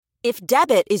If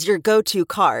debit is your go-to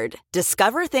card,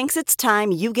 Discover thinks it's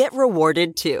time you get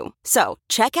rewarded too. So,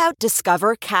 check out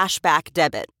Discover Cashback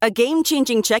Debit, a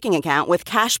game-changing checking account with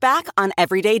cashback on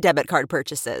everyday debit card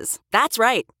purchases. That's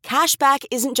right, cashback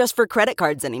isn't just for credit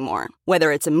cards anymore.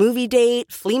 Whether it's a movie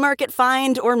date, flea market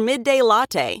find, or midday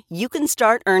latte, you can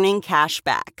start earning cash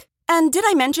back. And did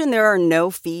I mention there are no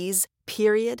fees,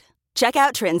 period? Check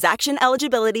out transaction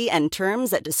eligibility and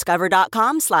terms at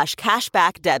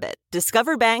discover.com/cashbackdebit.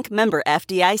 Discover Bank, member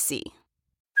FDIC.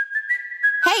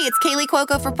 Hey, it's Kaylee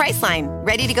Cuoco for Priceline.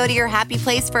 Ready to go to your happy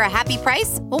place for a happy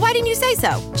price? Well, why didn't you say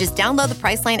so? Just download the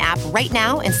Priceline app right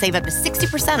now and save up to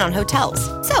 60% on hotels.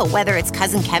 So whether it's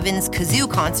Cousin Kevin's Kazoo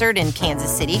Concert in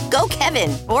Kansas City, go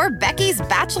Kevin, or Becky's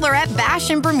Bachelorette Bash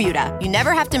in Bermuda, you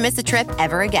never have to miss a trip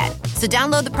ever again. So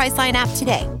download the Priceline app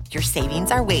today. Your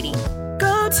savings are waiting.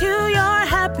 Go to your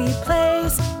happy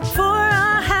place for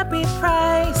a happy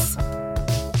price.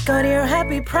 Go to your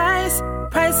happy price,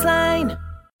 Priceline.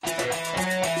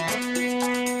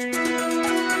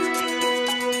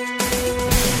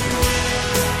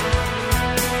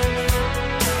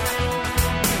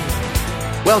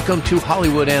 Welcome to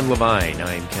Hollywood and Levine.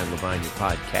 I'm Ken Levine, your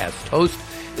podcast host.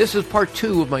 This is part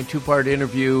two of my two-part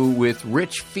interview with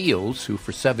Rich Fields, who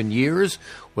for 7 years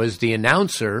was the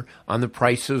announcer on The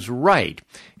Price is Right.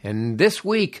 And this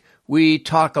week, we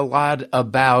talk a lot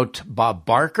about Bob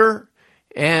Barker,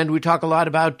 and we talk a lot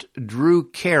about Drew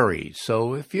Carey.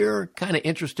 So if you're kind of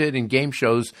interested in game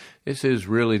shows, this is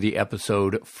really the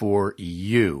episode for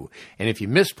you. And if you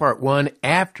missed part one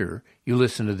after you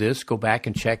listen to this, go back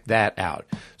and check that out.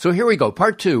 So here we go,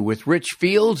 part two with Rich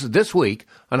Fields this week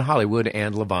on Hollywood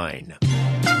and Levine.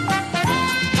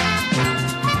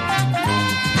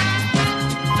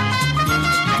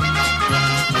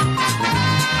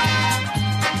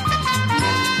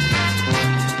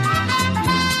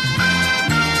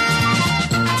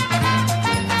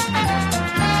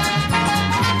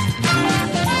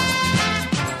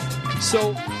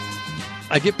 So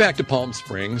I get back to Palm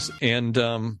Springs, and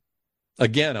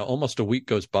again, almost a week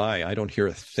goes by. I don't hear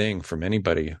a thing from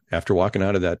anybody after walking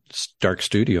out of that dark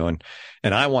studio. And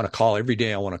I want to call every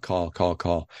day. I want to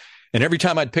call. And every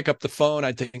time I'd pick up the phone,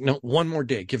 I'd think, no, one more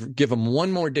day. Give them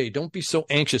one more day. Don't be so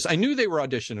anxious. I knew they were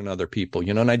auditioning other people,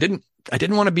 and I didn't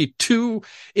want to be too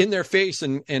in their face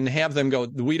and have them go,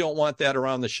 we don't want that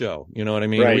around the show. You know what I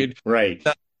mean? Right.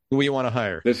 We want to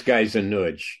hire. This guy's a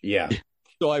nudge. Yeah.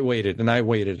 So I waited,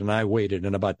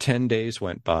 and about 10 days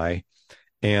went by,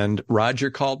 and Roger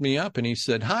called me up, and he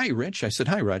said, "Hi, Rich." I said,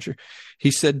 "Hi, Roger."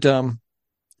 He said,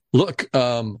 "Look,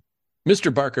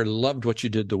 Mr. Barker loved what you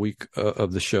did the week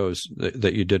of the shows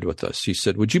that you did with us." He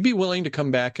said, "Would you be willing to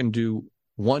come back and do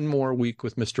one more week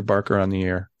with Mr. Barker on the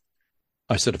air?"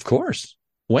 I said, "Of course.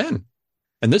 When?"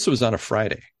 And this was on a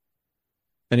Friday.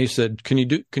 And he said, Can you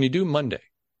do Monday?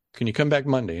 Can you come back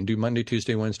Monday and do Monday,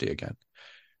 Tuesday, Wednesday again?"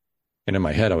 And in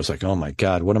my head, I was like, oh, my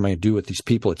God, what am I going to do with these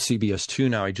people at CBS 2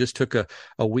 now? I just took a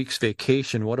week's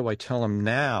vacation. What do I tell them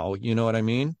now? You know what I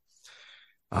mean?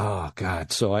 Oh,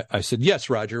 God. So I said, "Yes,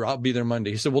 Roger, I'll be there Monday."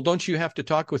 He said, "Well, don't you have to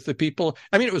talk with the people?"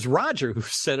 I mean, it was Roger who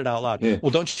said it out loud. Yeah. "Well,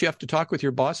 don't you have to talk with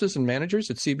your bosses and managers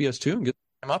at CBS 2 and get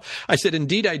them up?" I said,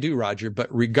 "Indeed, I do, Roger.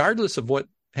 But regardless of what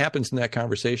happens in that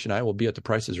conversation, I will be at The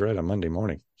Price is Right on Monday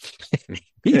morning."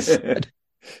 He said,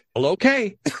 "Well,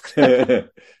 okay."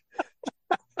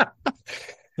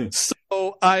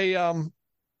 So I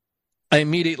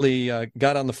immediately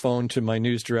got on the phone to my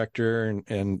news director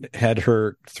and had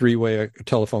her three-way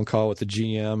telephone call with the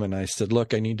GM. And I said,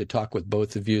 "Look, I need to talk with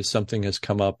both of you. Something has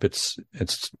come up. It's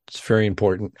very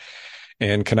important.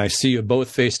 And can I see you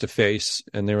both face to face?"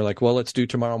 And they were like, "Well, let's do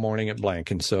tomorrow morning at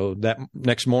blank." And so that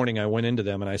next morning I went into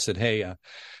them and I said, "Hey,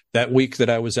 that week that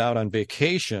I was out on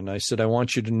vacation," I said, "I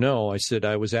want you to know," I said,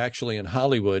 "I was actually in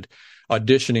Hollywood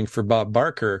auditioning for Bob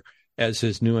Barker as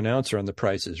his new announcer on The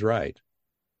Price is Right."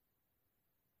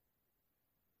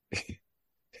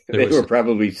 They were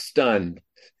probably stunned.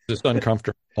 This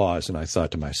uncomfortable pause, and I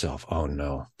thought to myself, oh,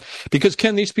 no. Because,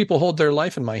 Ken, these people hold their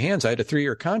life in my hands. I had a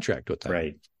 3-year contract with them.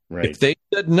 Right. If they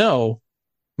said no,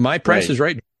 my Price is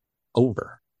Right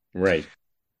over. Right.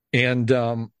 And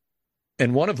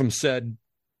one of them said,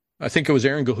 I think it was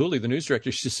Erin Gahuli, the news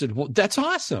director, she said, "Well, that's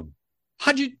awesome.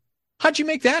 How'd you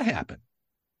make that happen?"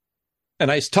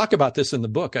 And I talk about this in the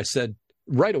book. I said,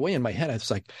 right away in my head, I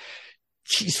was like,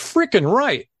 she's freaking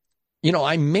right.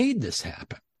 I made this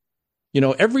happen.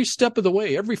 Every step of the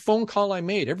way, every phone call I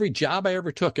made, every job I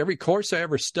ever took, every course I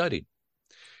ever studied.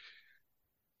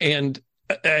 And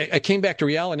I came back to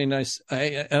reality, and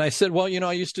I said, well,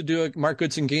 I used to do a Mark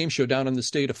Goodson game show down in the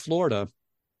state of Florida.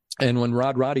 And when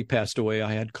Roddy passed away,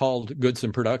 I had called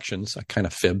Goodson Productions. I kind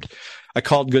of fibbed. I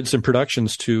called Goodson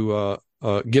Productions to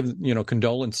give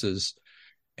condolences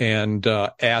and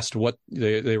asked what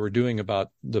they were doing about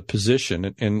the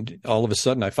position. And all of a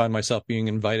sudden, I found myself being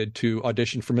invited to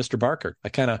audition for Mr. Barker.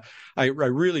 I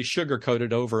really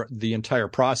sugarcoated over the entire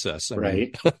process.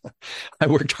 Right. I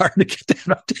worked hard to get that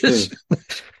audition.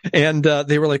 And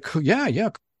they were like, yeah.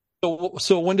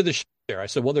 So when did the show air? I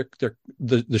said, well,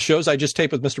 the shows I just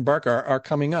taped with Mr. Barker are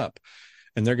coming up,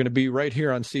 and they're going to be right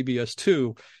here on CBS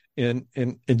 2 in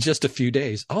just a few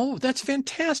days. Oh, that's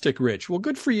fantastic, Rich. Well,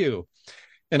 good for you.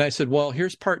 And I said, well,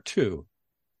 here's part 2.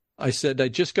 I said, I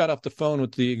just got off the phone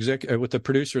with the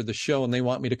producer of the show, and they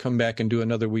want me to come back and do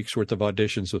another week's worth of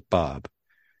auditions with Bob.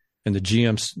 And the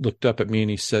GM looked up at me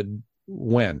and he said,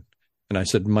 when? And I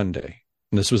said, Monday.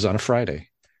 And this was on a Friday.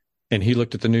 And he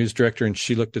looked at the news director, and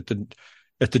she looked at the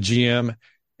GM,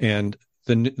 and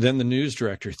then the news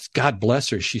director, God bless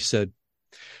her, she said,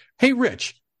 hey,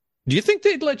 Rich, do you think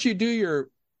they'd let you do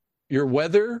your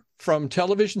weather from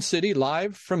Television City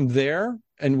live from there,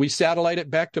 and we satellite it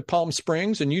back to Palm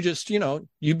Springs, and you just,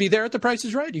 you'd be there at The Price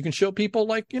is Right. You can show people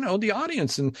the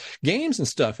audience and games and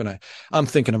stuff. And I'm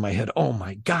thinking in my head, oh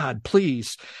my God,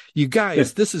 please, you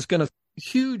guys, this is going to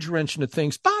huge wrench into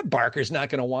things. Bob Barker's not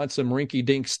going to want some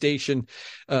rinky-dink station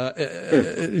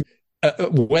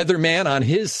weatherman on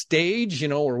his stage,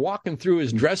 or walking through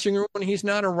his dressing room when he's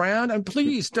not around. And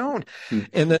please don't.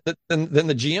 And then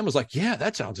the GM was like, yeah,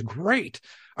 that sounds great.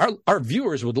 Our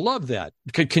viewers would love that.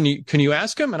 Can you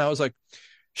ask him? And I was like,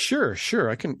 sure.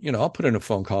 I can, I'll put in a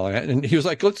phone call. And he was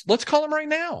like, let's call him right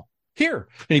now. Here.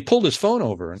 And he pulled his phone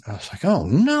over, and I was like, oh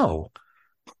no.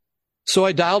 So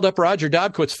I dialed up Roger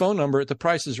Dobquit's phone number at The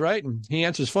Price is Right, and he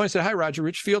answers his phone. I said, hi, Roger,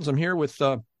 Rich Fields. I'm here with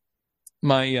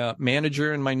my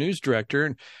manager and my news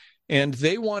director, and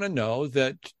they want to know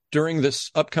that during this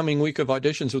upcoming week of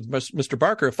auditions with Mr.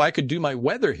 Barker, if I could do my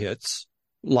weather hits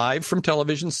live from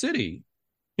Television City.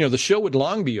 The show would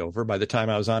long be over by the time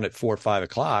I was on at 4, 5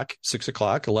 o'clock, 6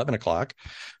 o'clock, 11 o'clock.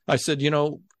 I said,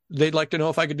 they'd like to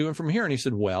know if I could do them from here. And he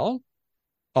said, well,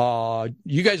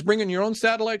 you guys bring in your own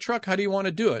satellite truck? How do you want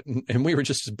to do it? And we were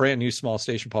just a brand new small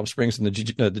station, Palm Springs, and the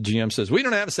GM says, we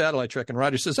don't have a satellite truck. And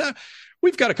Roger says,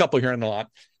 we've got a couple here in the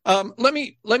lot. Let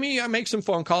me make some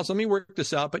phone calls. Let me work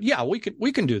this out. But yeah, we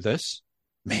can do this.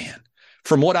 Man,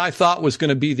 from what I thought was going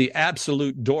to be the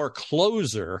absolute door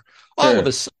closer, all of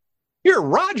a sudden, here,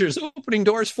 Roger's opening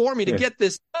doors for me to get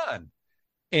this done.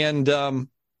 And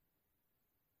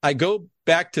I go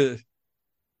back to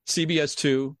CBS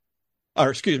 2.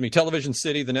 Television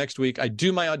City the next week. I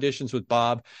do my auditions with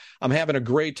Bob. I'm having a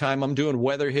great time. I'm doing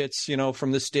weather hits,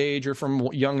 from the stage, or from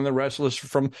Young and the Restless,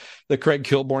 from the Craig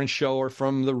Kilborn show, or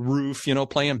from the roof,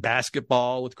 playing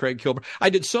basketball with Craig Kilborn.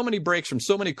 I did so many breaks from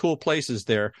so many cool places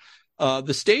there.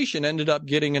 The station ended up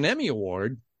getting an Emmy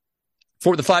Award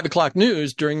for the 5 o'clock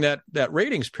news during that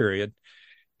ratings period.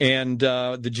 And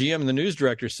the GM and the news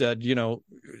director said,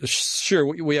 sure,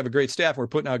 we have a great staff. We're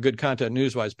putting out good content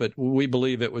news-wise, but we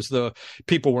believe it was the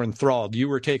people were enthralled. You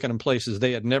were taking them places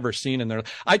they had never seen in their.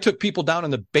 I took people down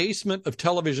in the basement of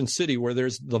Television City where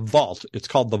there's the vault. It's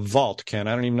called the Vault, Ken.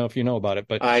 I don't even know if you know about it,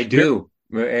 but I do.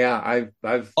 Yeah,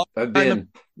 I've been.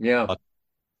 Yeah,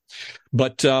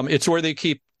 but it's where they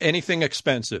keep anything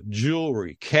expensive,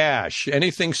 jewelry, cash,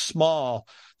 anything small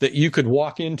that you could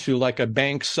walk into like a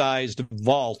bank-sized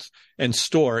vault and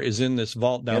store is in this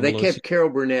vault down below. They kept Carol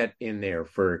Burnett in there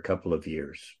for a couple of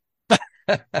years.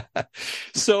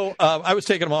 So I was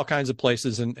taking them all kinds of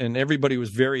places, and everybody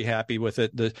was very happy with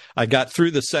it. I got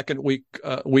through the second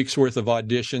week's worth of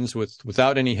auditions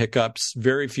without any hiccups,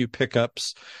 very few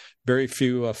pickups, very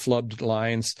few flubbed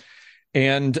lines.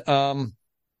 And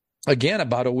again,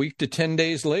 about a week to 10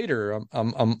 days later,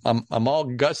 I'm all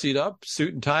gussied up,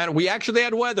 suit and tie. We actually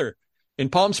had weather in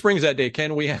Palm Springs that day,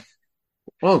 Ken.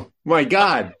 Oh my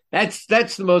God, that's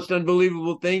the most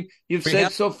unbelievable thing you've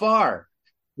said so far.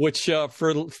 Which,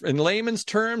 in layman's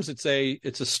terms, it's a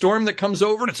storm that comes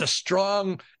over, and it's a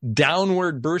strong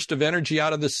downward burst of energy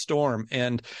out of the storm.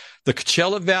 And the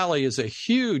Coachella Valley is a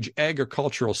huge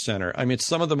agricultural center. I mean, it's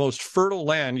some of the most fertile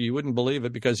land. You wouldn't believe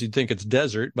it because you'd think it's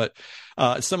desert, but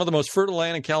it's some of the most fertile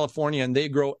land in California, and they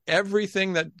grow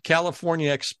everything that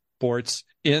California exports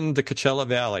in the Coachella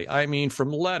Valley. I mean,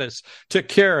 from lettuce to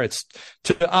carrots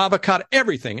to avocado,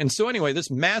 everything. And so anyway,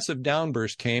 this massive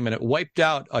downburst came, and it wiped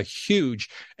out a huge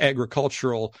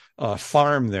agricultural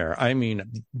farm there. I mean,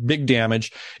 big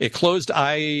damage. It closed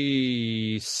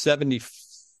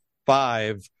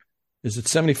I-75. Is it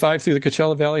 75 through the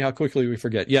Coachella Valley? How quickly we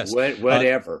forget. Yes.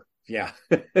 Whatever. Yeah.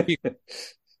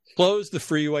 closed the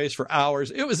freeways for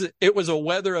hours. It was a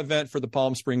weather event for the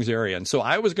Palm Springs area. And so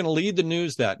I was going to lead the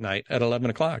news that night at 11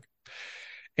 o'clock.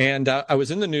 And I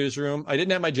was in the newsroom. I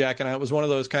didn't have my jacket on. It was one of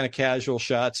those kind of casual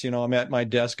shots. I'm at my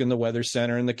desk in the weather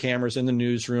center, and the camera's in the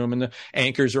newsroom, and the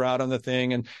anchors are out on the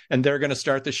thing, and they're going to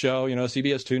start the show,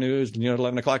 CBS 2 News, at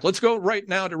 11 o'clock. Let's go right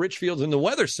now to Rich Fields in the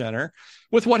weather center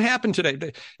with what happened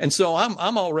today. And so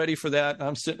I'm all ready for that.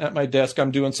 I'm sitting at my desk.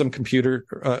 I'm doing some computer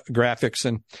graphics,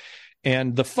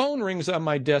 and the phone rings on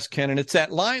my desk, Ken, and it's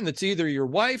that line that's either your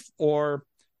wife or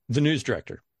the news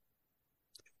director.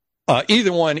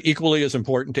 Either one equally as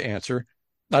important to answer.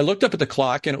 I looked up at the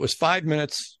clock, and it was 5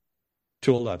 minutes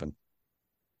to 11.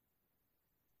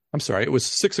 I'm sorry, it was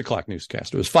 6 o'clock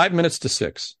newscast. It was 5 minutes to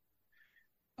 6.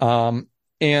 And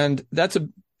that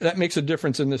makes a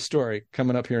difference in this story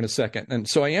coming up here in a second. And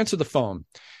so I answer the phone,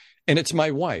 and it's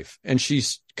my wife, and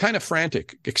she's kind of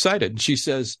frantic, excited. She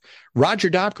says, Roger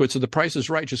Dobkowitz of The Price is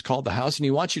Right just called the house, and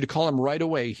he wants you to call him right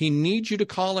away. He needs you to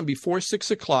call him before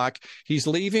 6 o'clock. He's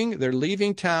leaving. They're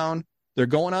leaving town. They're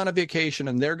going on a vacation,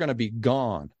 and they're going to be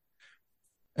gone.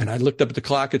 And I looked up at the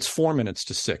clock. It's 4 minutes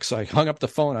to 6. I hung up the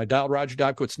phone. I dialed Roger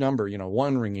Dobkowitz's number,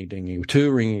 one ringy-dingy,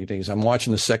 two ringy-dingies. I'm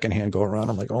watching the second hand go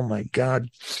around. I'm like, oh, my God.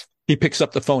 He picks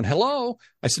up the phone. Hello.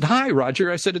 I said, hi,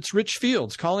 Roger. I said, it's Rich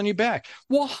Fields calling you back.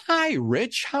 Well, hi,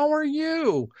 Rich. How are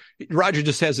you? Roger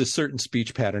just has this certain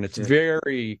speech pattern. It's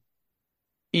very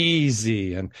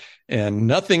easy and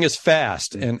nothing is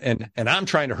fast. And I'm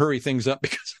trying to hurry things up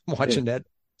because I'm watching that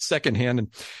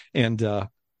secondhand. And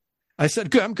I said,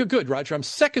 good, I'm good, Roger. I'm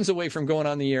seconds away from going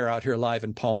on the air out here live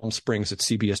in Palm Springs at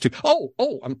CBS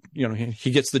 2.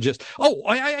 He gets the gist.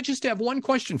 I just have one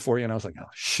question for you. And I was like, oh,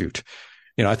 shoot.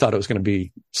 I thought it was going to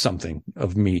be something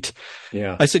of meat.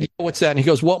 Yeah. I said, what's that? And he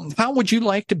goes, well, how would you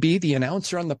like to be the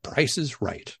announcer on The Price is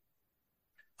Right?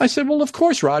 I said, well, of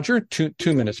course, Roger,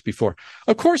 two minutes before.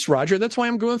 Of course, Roger. That's why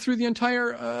I'm going through the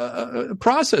entire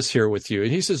process here with you.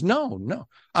 And he says, no,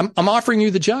 I'm offering you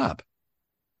the job.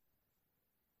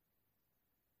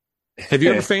 Have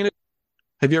you ever fainted?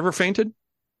 Have you ever fainted?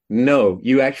 No,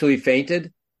 you actually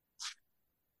fainted?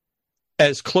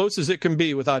 As close as it can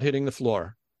be without hitting the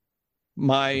floor.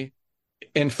 And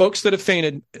folks that have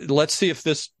fainted, let's see if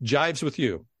this jives with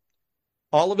you.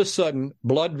 All of a sudden,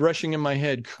 blood rushing in my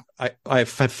head, I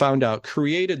found out,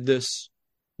 created this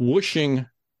whooshing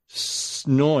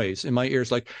noise in my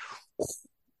ears, like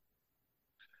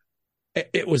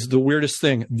it was the weirdest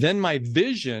thing. Then my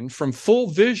vision, from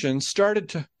full vision, started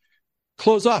to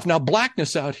close off. Now,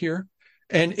 blackness out here,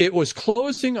 and it was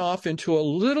closing off into a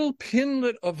little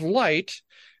pinlet of light.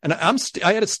 And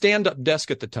I had a stand-up desk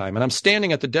at the time, and I'm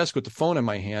standing at the desk with the phone in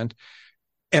my hand,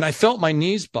 and I felt my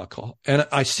knees buckle, and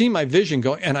I see my vision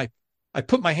go, and I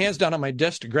put my hands down on my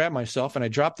desk to grab myself, and I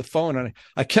dropped the phone, and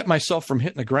I kept myself from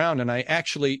hitting the ground, and I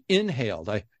actually inhaled.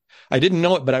 I didn't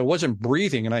know it, but I wasn't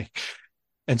breathing, and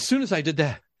as soon as I did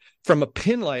that, from a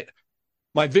pin light,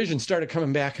 my vision started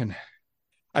coming back, and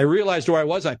I realized where I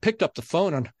was. I picked up the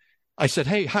phone, and I said,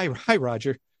 hey, hi,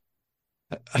 Roger.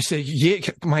 I said, yeah,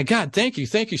 my God, thank you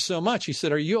so much. He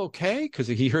said, are you okay? Because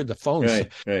he heard the phone. Right.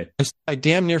 I said, I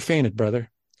damn near fainted, brother.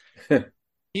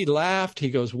 He laughed. He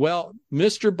goes, well,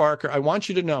 Mr. Barker, I want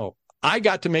you to know, I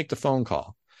got to make the phone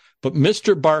call, but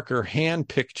Mr. Barker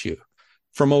handpicked you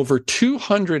from over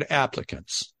 200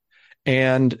 applicants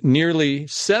and nearly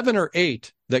 7 or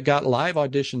 8 that got live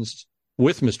auditions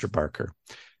with Mr. Barker.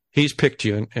 He's picked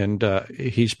you, and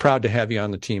he's proud to have you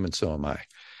on the team, and so am I.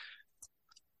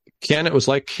 Ken, it was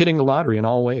like hitting the lottery in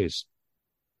all ways.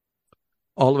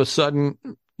 All of a sudden,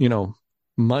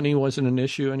 money wasn't an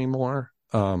issue anymore.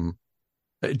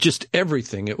 Just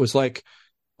everything. It was like,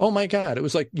 oh my God, it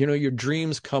was like, your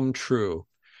dreams come true.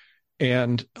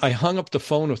 And I hung up the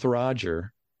phone with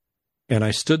Roger, and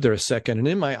I stood there a second, and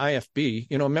in my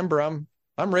IFB, remember, I'm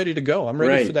ready to go. I'm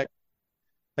ready for that.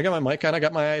 I got my mic on. I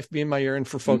got my IFB in my ear. And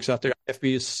for folks out there,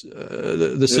 IFB is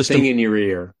the system thing in your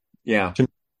ear. Yeah.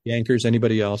 Anchors,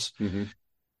 anybody else. Mm-hmm.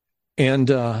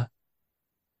 And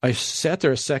I sat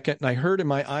there a second, and I heard in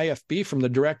my IFB from the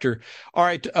director, all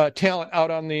right, talent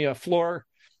out on the floor.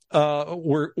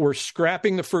 We're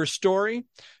scrapping the first story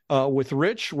with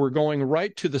Rich. We're going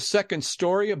right to the second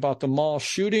story about the mall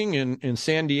shooting in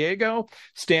San Diego.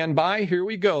 Stand by. Here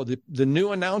we go. The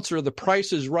new announcer of The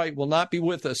Price is Right will not be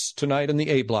with us tonight in the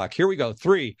A block. Here we go.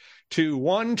 3, 2,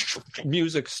 1.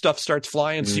 Music stuff starts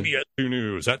flying. CBS 2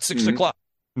 News at 6 o'clock.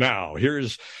 Now,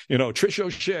 here's, Trish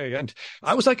O'Shea. And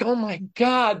I was like, oh, my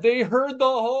God, they heard the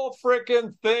whole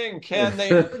freaking thing. Ken, they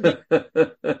heard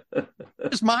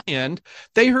Here's my end.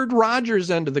 They heard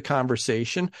Roger's end of the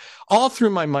conversation all through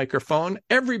my microphone.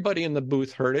 Everybody in the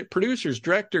booth heard it. Producers,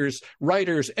 directors,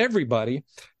 writers, everybody.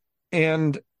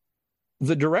 And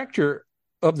the director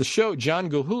of the show, John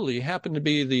Gahuli, happened to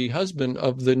be the husband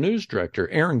of the news director,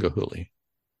 Aaron Gahuli.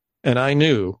 And I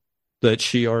knew that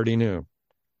she already knew,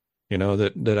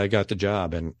 that I got the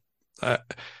job. And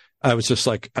I was just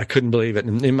like, I couldn't believe it.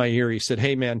 And in my ear, he said,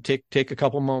 "Hey man, take a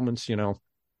couple moments,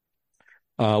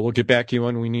 we'll get back to you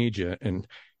when we need you." And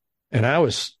I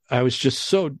was just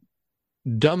so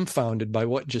dumbfounded by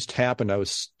what just happened.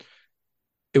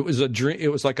 It was a dream.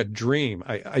 It was like a dream.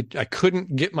 I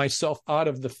couldn't get myself out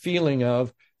of the feeling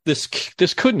of this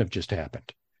couldn't have just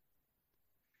happened.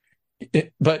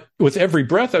 But with every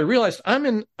breath, I realized I'm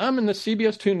in the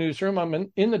CBS 2 newsroom.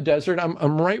 I'm in the desert.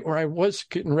 I'm right where I was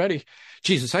getting ready.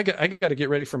 Jesus, I got to get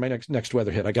ready for my next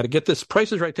weather hit. I got to get this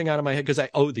Price is Right thing out of my head because I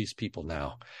owe these people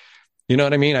now. You know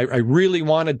what I mean? I really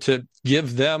wanted to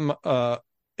give them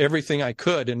everything I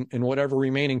could in whatever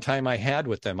remaining time I had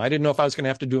with them. I didn't know if I was going to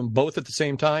have to do them both at the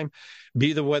same time,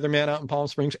 be the weatherman out in Palm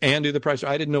Springs and do the Price.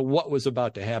 I didn't know what was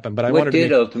about to happen, but what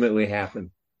did ultimately happen?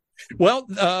 Well,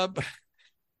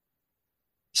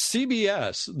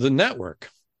 CBS, the network,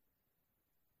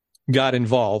 got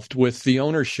involved with the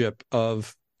ownership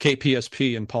of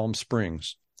KPSP in Palm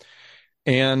Springs,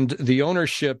 and the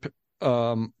ownership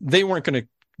they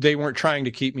weren't trying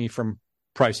to keep me from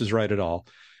Price is Right at all.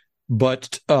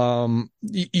 But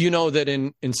that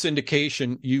in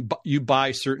syndication you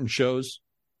buy certain shows,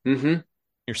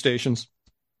 your stations,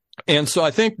 and so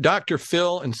I think Dr.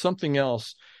 Phil and something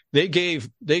else. They gave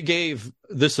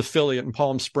this affiliate in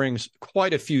Palm Springs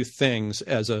quite a few things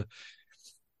as a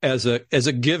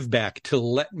give back to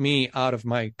let me out of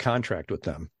my contract with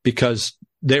them because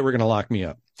they were going to lock me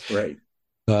up. Right.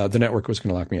 The network was going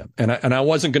to lock me up, and I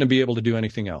wasn't going to be able to do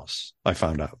anything else. I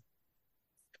found out,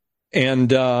 and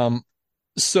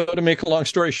so to make a long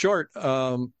story short,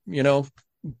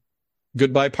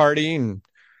 goodbye party and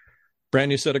brand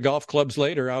new set of golf clubs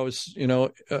later, I was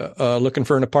looking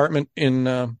for an apartment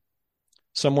in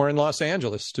somewhere in Los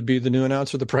Angeles to be the new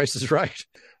announcer of The Price is Right.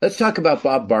 Let's talk about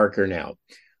Bob Barker now.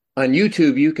 On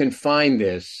YouTube, you can find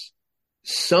this.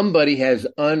 Somebody has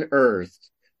unearthed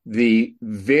the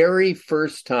very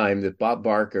first time that Bob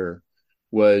Barker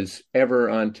was ever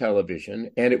on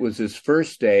television, and it was his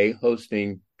first day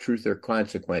hosting Truth or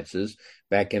Consequences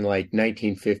back in like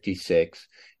 1956.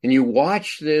 And you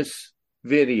watch this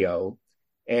video,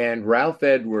 and Ralph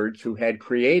Edwards, who had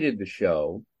created the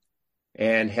show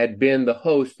and had been the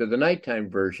host of the nighttime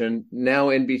version, now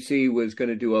NBC was going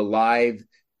to do a live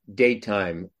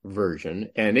daytime version,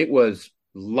 and it was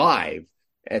live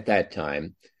at that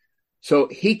time. So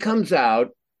he comes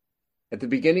out at the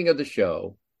beginning of the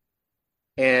show,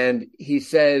 and he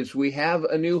says, "We have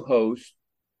a new host.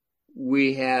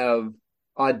 We have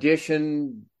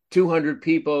auditioned 200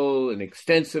 people, an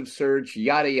extensive search,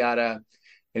 yada, yada."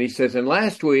 And he says, "And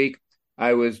last week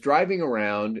I was driving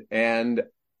around and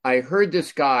I heard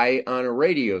this guy on a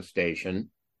radio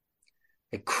station,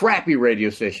 a crappy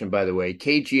radio station, by the way,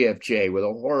 KGFJ, with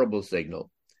a horrible signal.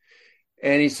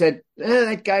 And he said,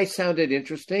 that guy sounded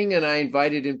interesting, and I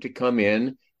invited him to come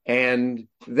in. And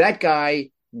that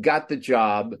guy got the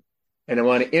job, and I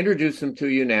want to introduce him to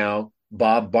you now,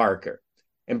 Bob Barker."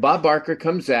 And Bob Barker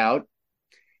comes out,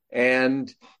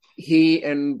 and he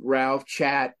and Ralph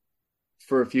chat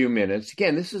for a few minutes.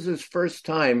 Again, this is his first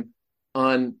time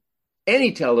on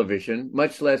any television,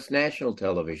 much less national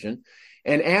television.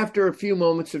 And after a few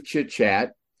moments of chit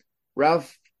chat,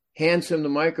 Ralph hands him the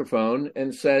microphone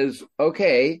and says,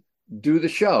 "Okay, do the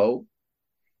show."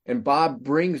 And Bob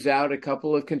brings out a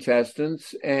couple of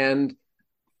contestants, and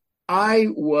I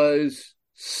was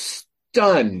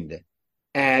stunned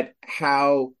at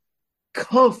how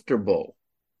comfortable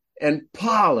and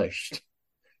polished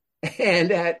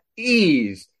and at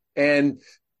ease and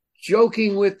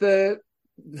joking with the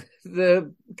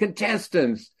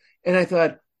contestants. And I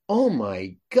thought, oh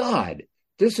my God,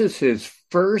 this is his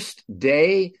first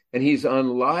day and he's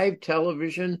on live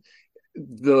television.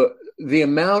 The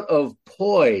amount of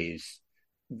poise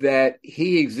that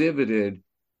he exhibited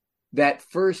that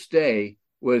first day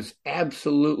was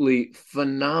absolutely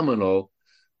phenomenal.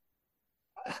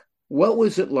 What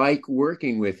was it like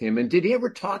working with him? And did he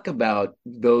ever talk about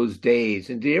those days?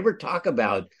 And did he ever talk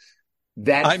about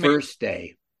that first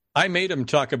day? I made him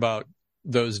talk about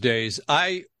those days.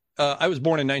 I was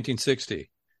born in 1960.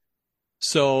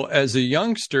 So as a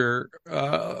youngster,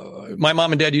 my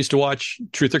mom and dad used to watch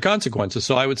Truth or Consequences.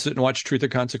 So I would sit and watch Truth or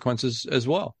Consequences as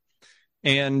well.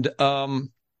 And, I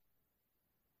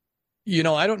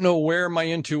don't know where my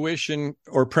intuition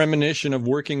or premonition of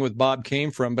working with Bob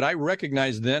came from, but I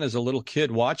recognized then as a little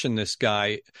kid watching this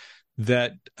guy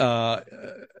that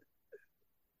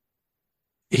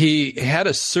he had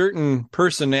a certain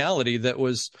personality that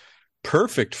was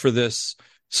perfect for this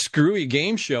screwy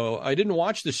game show. I didn't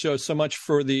watch the show so much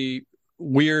for the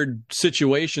weird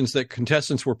situations that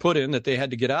contestants were put in that they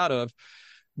had to get out of,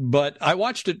 but I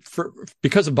watched it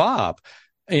because of Bob.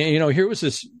 And, here was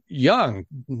this young,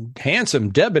 handsome,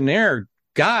 debonair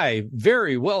guy,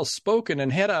 very well spoken,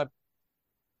 and had a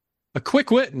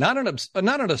quick wit, not an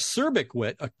acerbic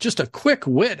wit, just a quick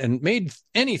wit, and made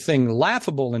anything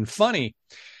laughable and funny.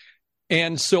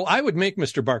 And so I would make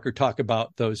Mr. Barker talk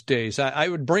about those days. I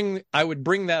would bring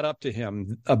that up to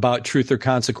him about Truth or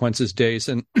Consequences days,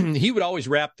 and he would always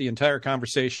wrap the entire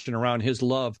conversation around his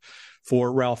love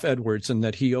for Ralph Edwards, and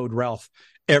that he owed Ralph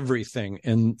everything,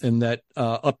 and that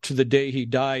up to the day he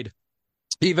died,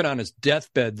 even on his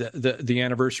deathbed, the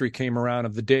anniversary came around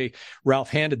of the day Ralph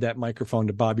handed that microphone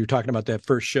to Bob. You were talking about that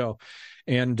first show,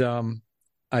 and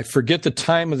I forget the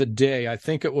time of the day. I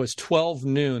think it was 12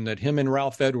 noon that him and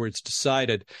Ralph Edwards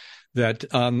decided that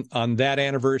on that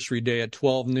anniversary day at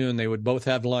 12 noon, they would both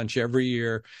have lunch every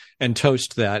year and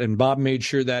toast that. And Bob made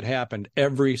sure that happened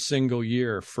every single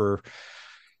year for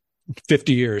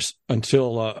 50 years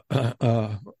until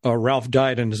Ralph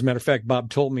died. And as a matter of fact, Bob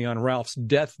told me on Ralph's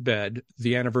deathbed,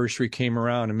 the anniversary came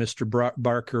around and Mr.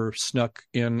 Barker snuck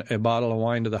in a bottle of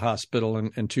wine to the hospital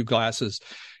and 2 glasses.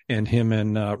 And him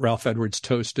and Ralph Edwards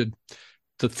toasted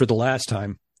for the last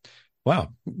time.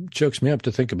 Wow, chokes me up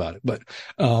to think about it. But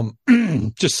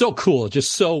just so cool,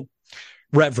 just so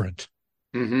reverent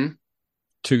to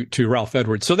Ralph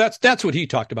Edwards. So that's what he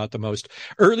talked about the most.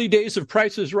 Early days of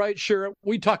Price is Right, sure,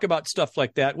 we talk about stuff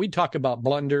like that. We talk about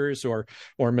blunders or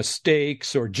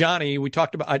mistakes, or Johnny.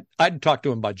 I'd talk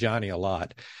to him about Johnny a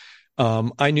lot.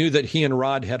 I knew that he and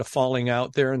Rod had a falling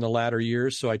out there in the latter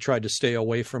years, so I tried to stay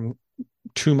away from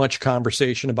too much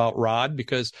conversation about Rod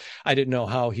because I didn't know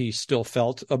how he still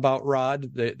felt about Rod.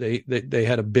 They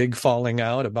had a big falling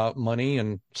out about money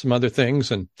and some other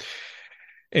things,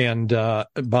 and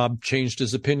Bob changed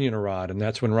his opinion of Rod, and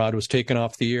that's when Rod was taken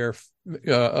off the air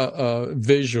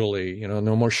visually.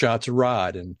 No more shots of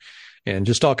Rod, and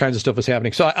just all kinds of stuff was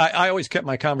happening. So I always kept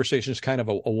my conversations kind of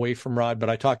away from Rod,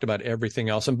 but I talked about everything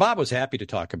else. And Bob was happy to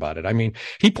talk about it. I mean,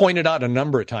 he pointed out a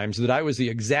number of times that I was the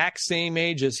exact same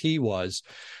age as he was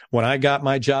when I got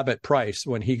my job at Price,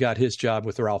 when he got his job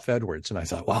with Ralph Edwards. And I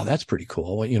thought, wow, that's pretty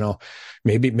cool.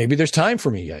 Maybe there's time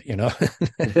for me yet,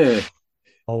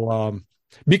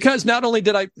 because not only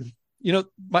did I,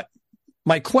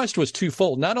 my quest was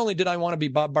twofold. Not only did I want to be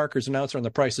Bob Barker's announcer on The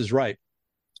Price is Right,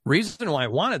 reason why I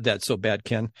wanted that so bad,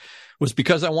 Ken, was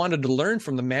because I wanted to learn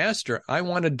from the master. I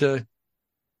wanted to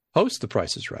host The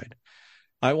Price is Right.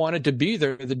 I wanted to be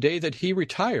there the day that he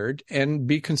retired and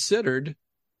be considered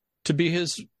to be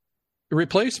his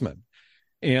replacement.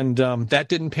 And that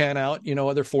didn't pan out.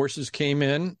 Other forces came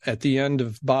in at the end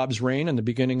of Bob's reign and the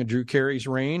beginning of Drew Carey's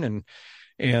reign.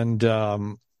 And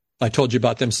I told you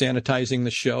about them sanitizing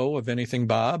the show of Anything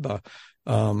Bob.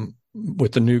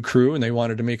 With the new crew, and they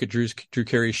wanted to make a Drew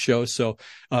Carey show. So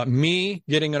me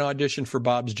getting an audition for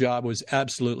Bob's job was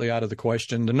absolutely out of the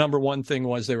question. The number one thing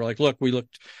was they were like, look, we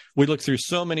looked through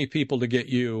so many people to get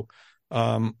you.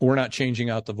 We're not changing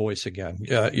out the voice again.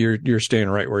 You're staying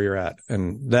right where you're at.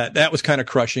 And that was kind of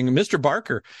crushing. Mr.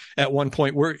 Barker, at one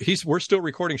point, we're still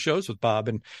recording shows with Bob,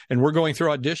 and we're going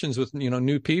through auditions with,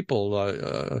 new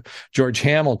people, George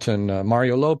Hamilton,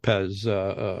 Mario Lopez,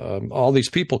 all these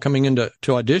people coming in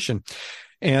to audition.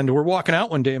 And we're walking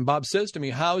out one day, and Bob says to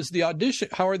me, how are the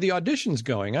auditions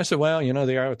going? I said, well,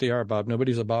 they are what they are, Bob.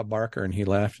 Nobody's a Bob Barker. And he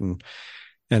laughed,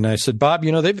 and I said, Bob,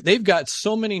 they've got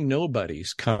so many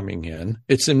nobodies coming in.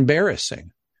 It's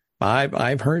embarrassing.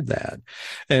 I've heard that.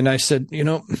 And I said,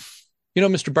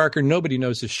 Mr. Barker, nobody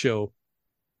knows this show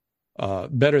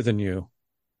better than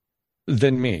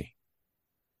me.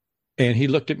 And he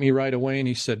looked at me right away and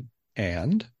he said,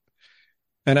 and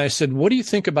I said, what do you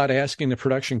think about asking the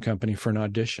production company for an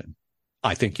audition?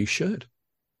 I think you should.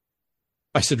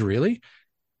 I said, really?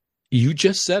 You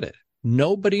just said it.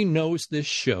 Nobody knows this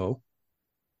show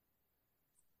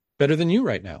better than you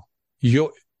right now.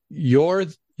 You're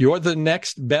the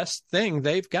next best thing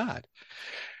they've got.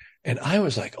 And I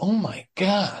was like, oh my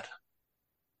God.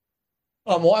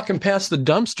 I'm walking past the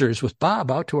dumpsters with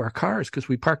Bob out to our cars because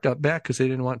we parked out back because they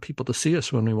didn't want people to see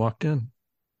us when we walked in.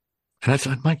 And I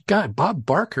thought, my God, Bob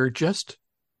Barker just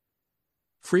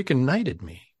freaking knighted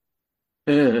me.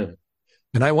 And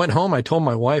I went home, I told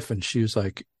my wife, and she was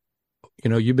like,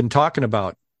 you've been talking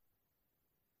about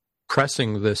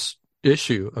pressing this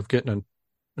issue of getting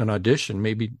an audition.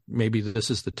 Maybe this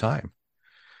is the time.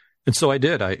 And so I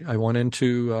did. I went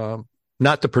into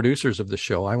not the producers of the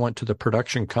show. I went to the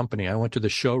production company. I went to the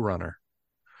showrunner,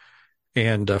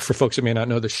 And for folks that may not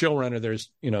know, the showrunner,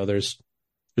 there's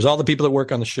all the people that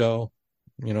work on the show,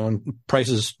 in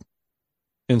Price's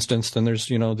instance, then there's,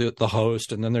 the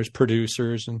host, and then there's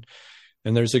producers, and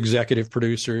there's executive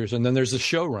producers, and then there's the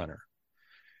showrunner.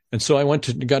 And so I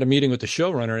got a meeting with the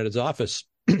showrunner at his office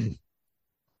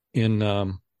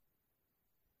in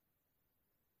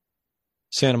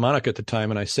Santa Monica at the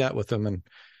time, and I sat with him, and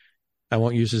I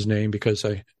won't use his name because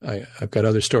I've got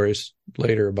other stories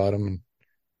later about him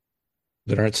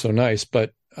that aren't so nice.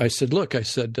 But I said, look,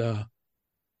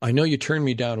 I know you turned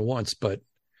me down once, but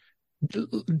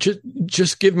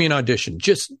just give me an audition.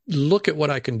 Just look at what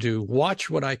I can do.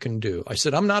 Watch what I can do. I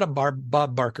said, I'm not a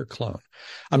Bob Barker clone.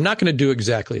 I'm not going to do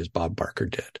exactly as Bob Barker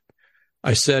did.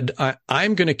 I said,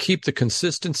 I'm going to keep the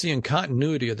consistency and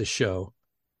continuity of the show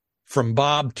from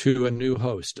Bob to a new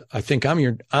host. I think I'm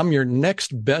your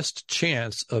next best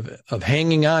chance of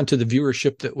hanging on to the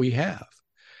viewership that we have.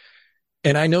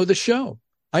 And I know the show.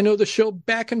 I know the show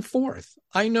back and forth.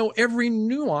 I know every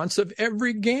nuance of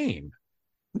every game.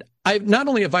 Not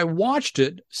only have I watched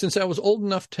it since I was old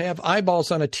enough to have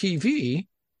eyeballs on a TV,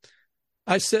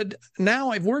 I said, now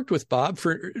I've worked with Bob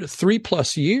for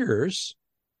 3+ years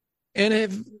and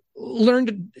have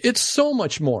learned it's so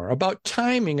much more about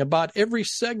timing, about every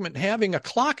segment having a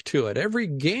clock to it, every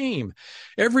game,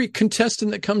 every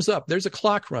contestant that comes up, there's a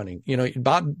clock running.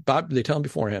 Bob, they tell him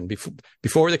beforehand,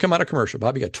 before they come out of commercial,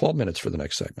 Bob, you got 12 minutes for the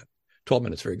next segment. 12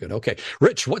 minutes. Very good. Okay.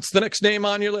 Rich, what's the next name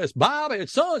on your list? Bob,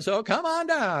 it's so-and-so. Come on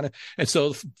down. And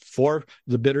so for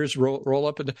the bidders roll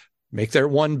up and make their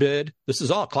one bid. This is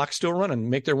all. Clock's still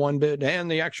running. Make their one bid and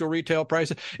the actual retail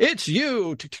price. It's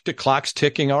you. The clock's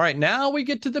ticking. All right. Now we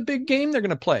get to the big game they're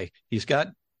going to play. He's got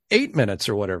 8 minutes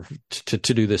or whatever to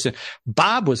do this. And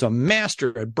Bob was a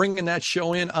master at bringing that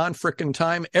show in on frickin'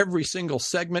 time, every single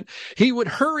segment. He would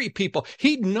hurry people.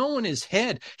 He'd know in his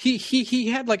head. He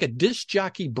had like a disc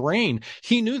jockey brain.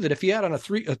 He knew that if he had on a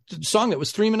song that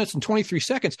was 3 minutes and 23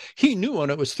 seconds, he knew when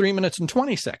it was 3 minutes and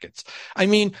 20 seconds. I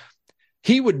mean,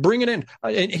 he would bring it in,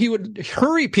 and he would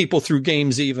hurry people through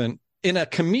games even in a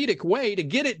comedic way to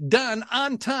get it done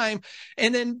on time.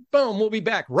 And then boom, we'll be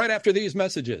back right after these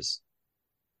messages.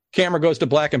 Camera goes to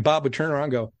black, and Bob would turn around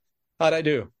and go, how'd I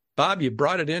do? Bob, you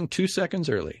brought it in 2 seconds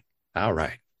early. All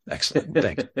right. Excellent.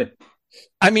 Thanks.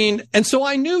 I mean, and so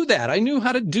I knew that. I knew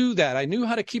how to do that. I knew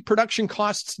how to keep production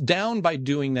costs down by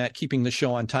doing that, keeping the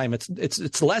show on time.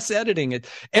 It's less editing.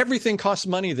 Everything costs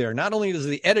money there. Not only does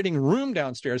the editing room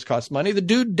downstairs cost money, the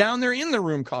dude down there in the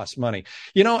room costs money.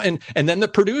 And then the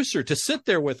producer to sit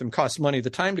there with him costs money. The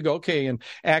time to go, okay, in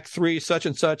act 3, such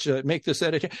and such, make this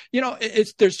edit.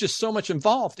 There's just so much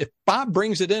involved. If Bob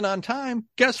brings it in on time,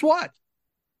 guess what?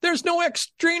 There's no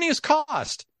extraneous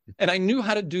cost. And I knew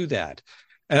how to do that.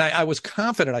 And I was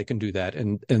confident I can do that.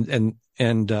 And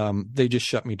they just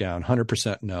shut me down.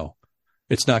 100% no.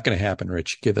 It's not going to happen,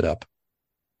 Rich. Give it up.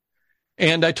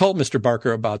 And I told Mr.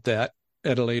 Barker about that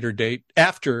at a later date.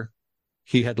 After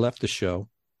he had left the show,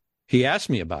 he asked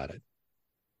me about it.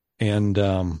 And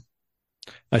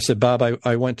I said, Bob,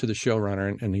 I went to the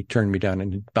showrunner, and he turned me down.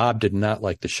 And Bob did not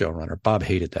like the showrunner. Bob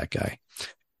hated that guy.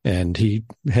 And he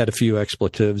had a few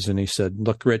expletives. And he said,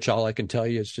 look, Rich, all I can tell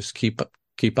you is just keep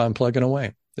on plugging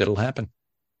away. It'll happen.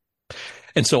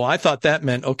 And so I thought that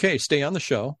meant, okay, stay on the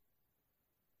show.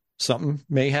 Something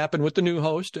may happen with the new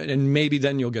host, and maybe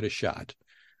then you'll get a shot.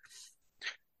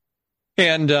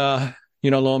 And, lo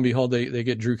and behold, they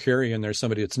get Drew Carey in there,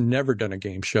 somebody that's never done a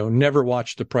game show, never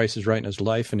watched The Price is Right in his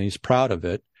life, and he's proud of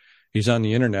it. He's on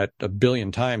the internet 1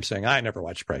 billion times saying, I never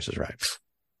watched Price is Right.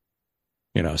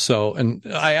 So, and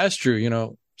I asked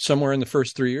Drew, somewhere in the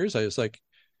first 3 years, I was like,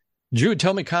 Drew would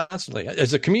tell me constantly,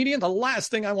 as a comedian, the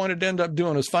last thing I wanted to end up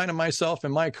doing was finding myself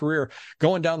in my career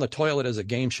going down the toilet as a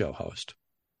game show host.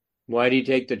 Why did he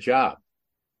take the job?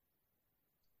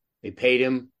 They paid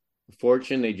him a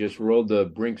fortune. They just rolled the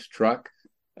Brinks truck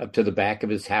up to the back of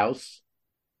his house.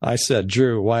 I said,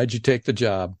 Drew, why'd you take the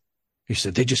job? He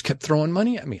said, they just kept throwing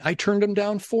money at me. I turned him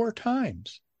down 4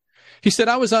 times. He said,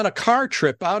 I was on a car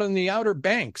trip out in the Outer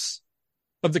Banks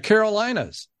of the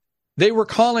Carolinas. They were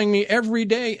calling me every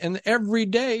day, and every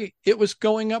day it was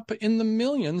going up in the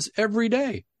millions every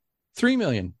day. 3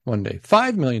 million one day,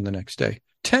 5 million the next day,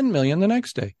 10 million the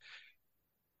next day.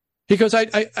 He goes,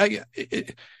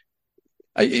 it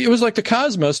was like the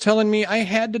cosmos telling me I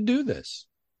had to do this.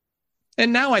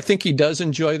 And now I think he does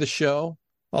enjoy the show,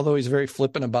 although he's very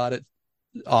flippant about it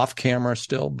off camera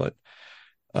still, but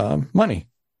money.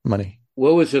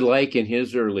 What was it like in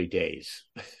his early days?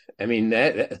 I mean,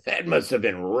 that must have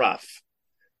been rough.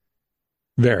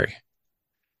 Very.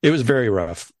 It was very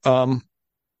rough.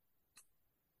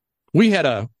 We had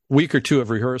a week or two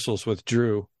of rehearsals with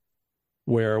Drew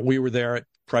where we were there at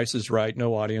Price is Right,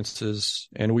 no audiences,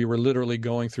 and we were literally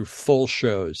going through full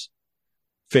shows,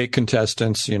 fake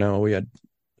contestants. We had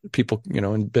people,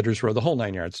 in bidders row, the whole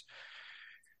 9 yards.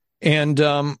 And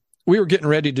we were getting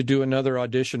ready to do another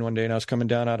audition one day, and I was coming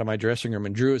down out of my dressing room,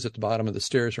 and Drew was at the bottom of the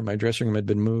stairs where my dressing room had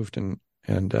been moved. And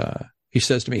he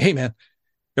says to me, "Hey, man,"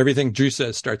 everything Drew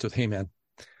says starts with, "Hey, man.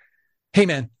 Hey,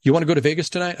 man, you want to go to Vegas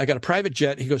tonight? I got a private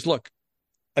jet." He goes, "Look,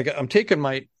 I'm taking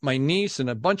my niece and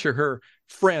a bunch of her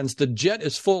friends. The jet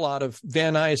is full out of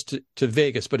Van Nuys to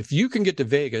Vegas. But if you can get to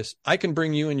Vegas, I can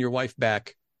bring you and your wife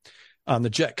back on the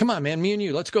jet. Come on, man, me and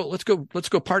you, let's go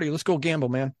party. Let's go gamble,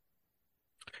 man."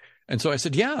 And so I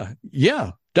said,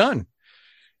 yeah, done.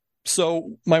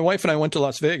 So my wife and I went to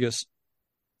Las Vegas,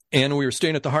 and we were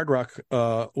staying at the Hard Rock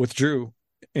with Drew.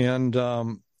 And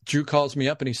Drew calls me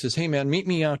up and he says, "Hey, man, meet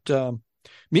me out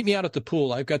at the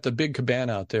pool. I've got the big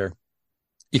cabana out there.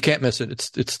 You can't miss it.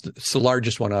 It's the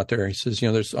largest one out there." He says,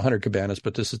 "There's 100 cabanas,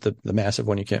 but this is the massive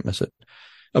one. You can't miss it."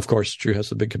 Of course, Drew has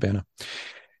the big cabana.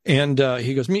 And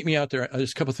he goes, "Meet me out there.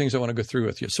 There's a couple of things I want to go through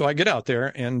with you." So I get out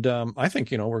there, and I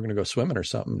think, we're going to go swimming or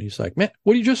something. He's like, "Man,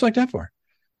 what do you dress like that for?"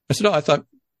 I said, "Oh, I thought,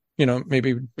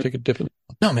 maybe take a dip."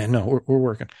 "No, man, no, we're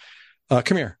working.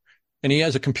 Come here." And he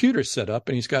has a computer set up,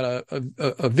 and he's got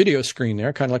a video screen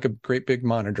there, kind of like a great big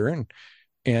monitor.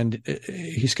 And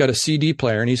he's got a CD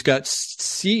player, and he's got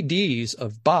CDs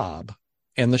of Bob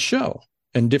and the show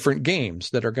and different games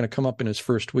that are going to come up in his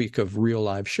first week of real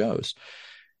live shows.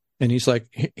 And he's like,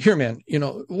 "Here, man,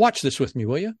 watch this with me,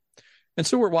 will you?" And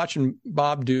so we're watching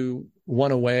Bob do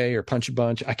One Away or Punch a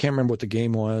Bunch. I can't remember what the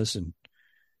game was.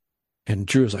 And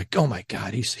Drew was like, "Oh my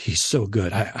God, he's so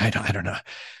good. I don't know.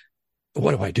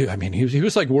 What do I do?" I mean, he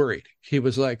was like worried. He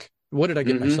was like, "What did I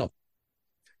get myself?"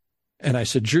 And I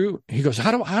said, "Drew," he goes,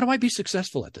 how do I be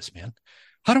successful at this, man?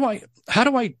 How do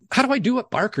I do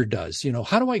what Barker does?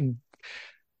 How do I,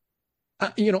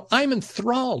 I'm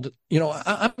enthralled.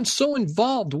 I'm so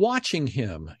involved watching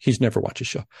him. He's never watched a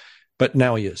show, but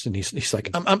now he is. And he's like,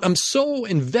 I'm so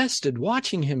invested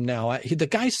watching him now. The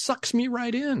guy sucks me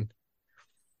right in.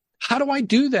 How do I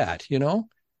do that?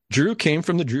 Drew came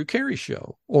from the Drew Carey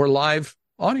Show or live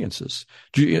audiences.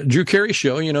 Drew Carey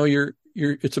Show,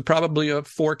 it's probably a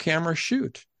 4-camera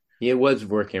shoot. Yeah, it was a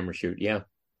 4-camera shoot. Yeah.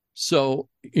 So,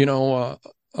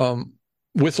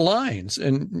 with lines,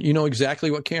 and you know exactly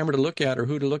what camera to look at or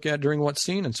who to look at during what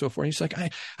scene and so forth. He's like,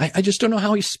 I just don't know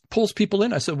how he pulls people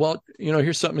in. I said, "Well,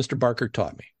 here's something Mr. Barker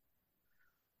taught me."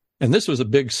 And this was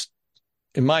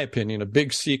in my opinion, a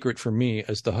big secret for me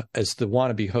as the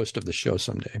wannabe host of the show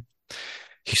someday.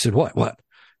 He said, What?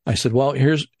 I said, "Well,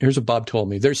 here's what Bob told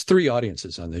me. There's 3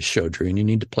 audiences on this show, Drew, and you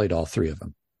need to play to all 3 of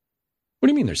them." "What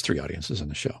do you mean there's 3 audiences on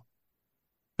the show?"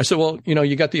 I said, "Well,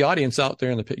 you got the audience out there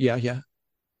in the pit." Yeah.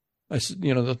 I said,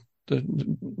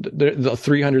 the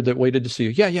 300 that waited to see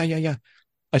you. Yeah.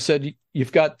 I said,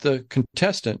 "You've got the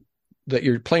contestant that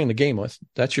you're playing the game with.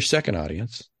 That's your second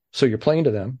audience. So you're playing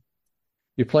to them.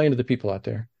 You're playing to the people out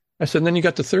there." I said, "And then you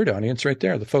got the third audience right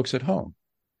there, the folks at home.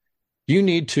 You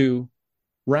need to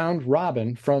round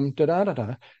robin from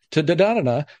da-da-da-da to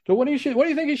da-da-da-da to what do you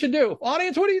think you should do?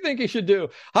 Audience, what do you think you should do?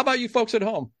 How about you folks at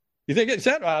home? You think it's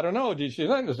that? I don't know.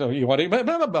 You want to blah,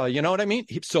 blah, blah, you know what I mean?"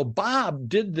 So Bob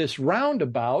did this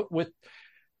roundabout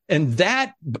and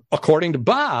that, according to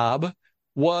Bob,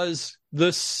 was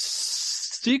the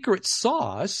secret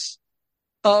sauce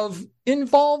of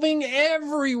involving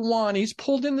everyone. He's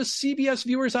pulled in the CBS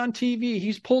viewers on TV.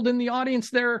 He's pulled in the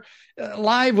audience there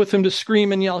live with him to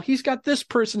scream and yell. He's got this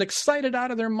person excited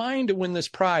out of their mind to win this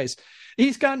prize.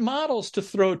 He's got models to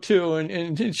throw to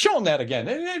and show him that again.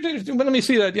 Let me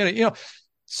see that.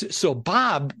 So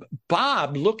Bob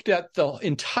looked at the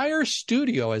entire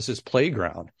studio as his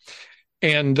playground,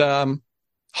 and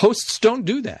hosts don't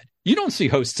do that. You don't see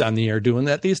hosts on the air doing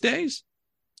that these days.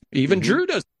 Even Drew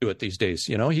doesn't do it these days.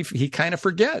 He kind of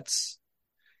forgets.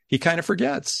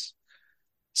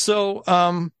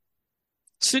 So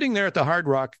sitting there at the Hard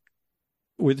Rock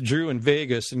with Drew in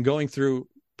Vegas and going through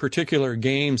particular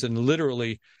games and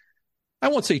literally, I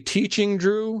won't say teaching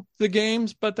Drew the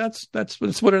games, but that's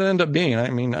what it ended up being. I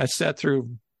mean, I sat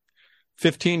through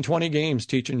 15, 20 games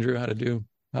teaching Drew how to do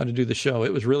the show.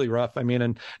 It was really rough. I mean,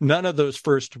 and none of those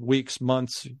first weeks,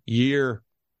 months, years,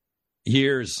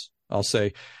 I'll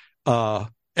say,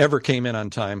 ever came in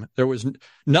on time.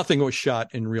 Nothing was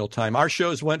shot in real time. Our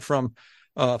shows went from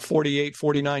 48,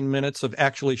 49 minutes of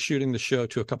actually shooting the show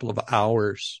to a couple of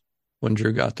hours when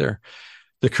Drew got there.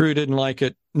 The crew didn't like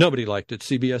it. Nobody liked it.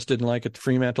 CBS didn't like it.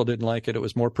 Fremantle didn't like it. It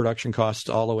was more production costs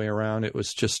all the way around. It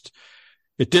was just,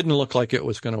 it didn't look like it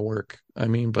was going to work. I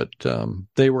mean, but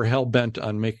they were hell bent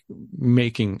on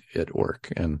making it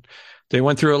work. And They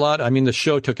went through a lot. I mean, the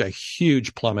show took a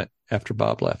huge plummet after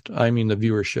Bob left. I mean, the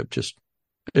viewership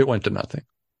it went to nothing.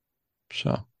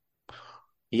 So.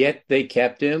 Yet they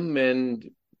kept him, and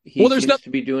he seems to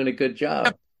be doing a good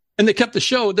job. And they kept the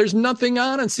show. There's nothing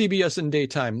on CBS in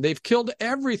daytime. They've killed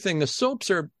everything. The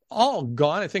soaps are all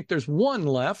gone. I think there's one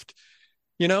left,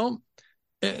 you know.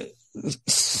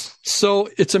 So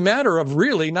it's a matter of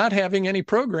really not having any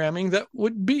programming that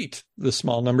would beat the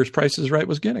small numbers Price is Right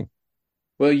was getting.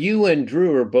 Well, you and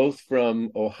Drew are both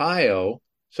from Ohio,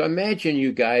 so I imagine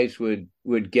you guys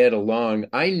would get along.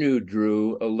 I knew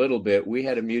Drew a little bit. We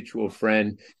had a mutual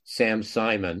friend, Sam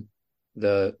Simon,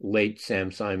 the late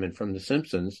Sam Simon from The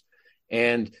Simpsons.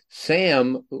 And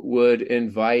Sam would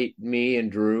invite me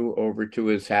and Drew over to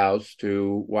his house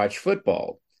to watch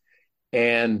football.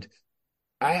 And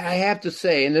I have to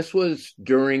say, and this was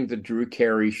during the Drew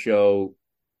Carey Show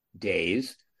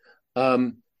days,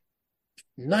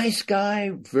 nice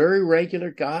guy, very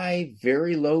regular guy,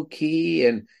 very low key.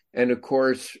 And of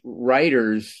course,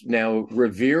 writers now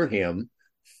revere him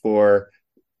for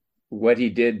what he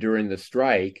did during the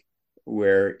strike,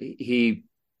 where he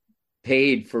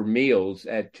paid for meals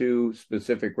at 2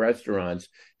 specific restaurants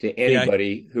to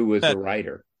anybody who was a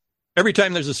writer. Every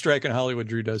time there's a strike in Hollywood,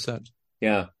 Drew does that.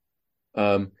 Yeah.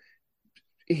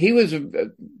 He was,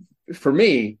 for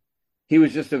me, he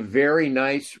was just a very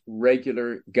nice,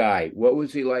 regular guy. What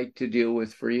was he like to deal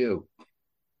with for you?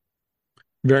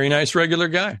 Very nice, regular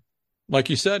guy. Like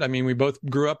you said, I mean, we both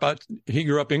grew up he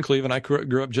grew up in Cleveland. I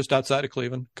grew up just outside of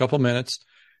Cleveland, a couple minutes.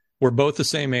 We're both the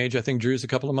same age. I think Drew's a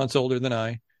couple of months older than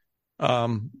I.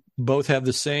 Both have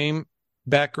the same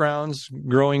backgrounds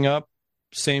growing up,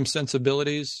 same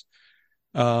sensibilities.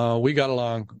 We got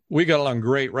along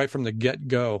great right from the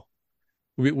get-go.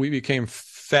 We became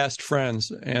fast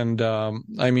friends. And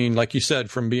I mean, like you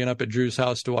said, from being up at Drew's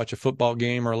house to watch a football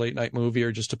game or a late night movie,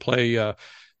 or just to play,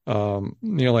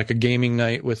 like a gaming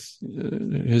night with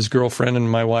his girlfriend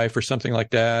and my wife or something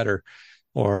like that, or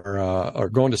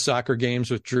going to soccer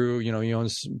games with Drew. You know, he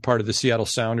owns part of the Seattle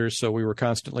Sounders, so we were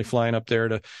constantly flying up there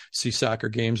to see soccer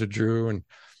games with Drew. And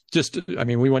just, I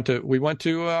mean, we went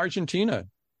to Argentina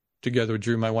together with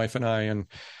Drew, my wife and I, and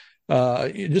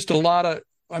just a lot of,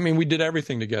 I mean, we did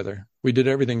everything together. We did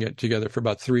everything together for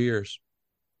about 3 years.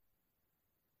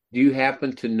 Do you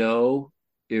happen to know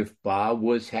if Bob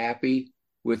was happy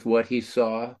with what he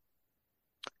saw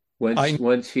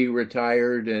once he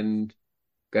retired and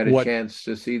got a chance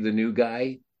to see the new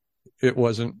guy? It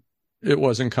wasn't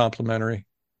complimentary.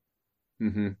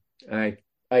 Mm-hmm.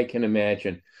 I can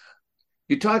imagine.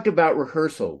 You talked about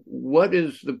rehearsal. What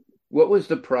was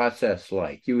the process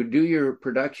like? You would do your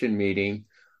production meeting.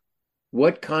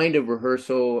 What kind of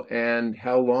rehearsal and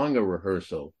how long a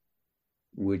rehearsal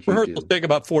would you do? Rehearsal take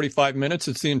about 45 minutes.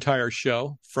 It's the entire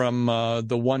show, from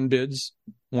the one bids.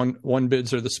 One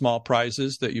bids are the small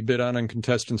prizes that you bid on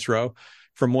Contestants Row.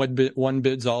 From one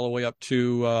bids all the way up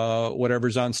to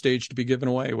whatever's on stage to be given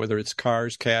away, whether it's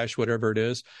cars, cash, whatever it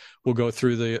is. We'll go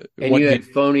through And you had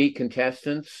phony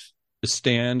contestants? To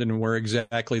stand and where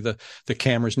exactly the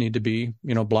cameras need to be,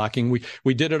 blocking.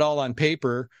 We did it all on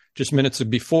paper just minutes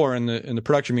before in the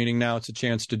production meeting. Now it's a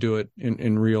chance to do it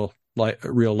in real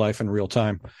life and real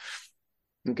time.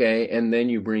 Okay, and then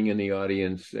you bring in the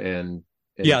audience and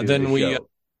then we at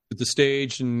the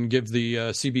stage and give the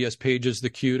CBS pages the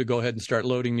cue to go ahead and start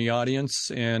loading the audience.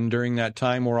 And during that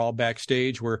time, we're all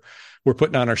backstage. We're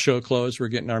putting on our show clothes. We're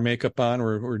getting our makeup on.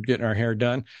 We're getting our hair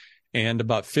done. And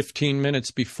about 15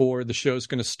 minutes before the show's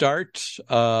going to start,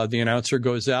 the announcer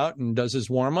goes out and does his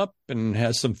warm-up and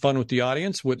has some fun with the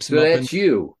audience. Whips so that's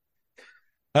you.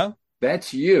 Huh?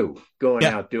 That's you going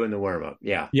out doing the warm-up.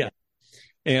 Yeah. Yeah.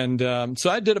 And so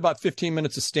I did about 15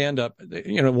 minutes of stand-up,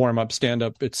 warm-up,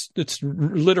 stand-up. It's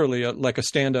literally like a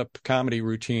stand-up comedy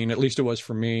routine. At least it was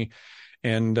for me.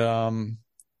 And,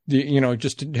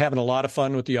 just having a lot of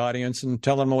fun with the audience and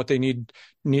telling them what they need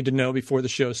to know before the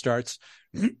show starts.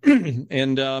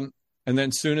 And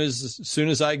then soon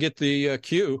as I get the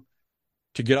cue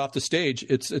to get off the stage,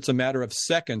 it's a matter of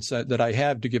seconds that I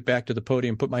have to get back to the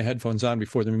podium, put my headphones on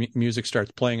before the music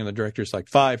starts playing, and the director's like,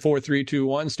 5, 4, 3, 2,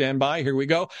 1, stand by, here we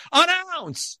go,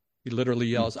 announce. He literally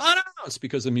yells, announce,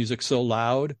 because the music's so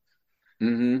loud.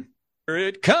 Mm-hmm. Here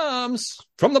it comes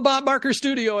from the Bob Barker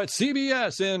studio at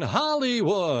CBS in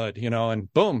Hollywood,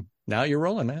 and boom, now you're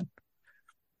rolling, man.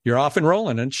 You're off and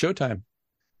rolling, and it's showtime.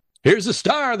 Here's the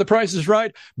star of The Price is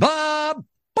Right, Bob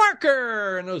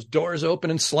Barker. And those doors open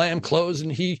and slam close,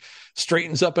 and he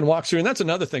straightens up and walks through. And that's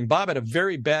another thing. Bob had a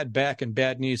very bad back and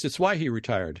bad knees. It's why he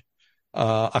retired.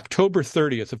 October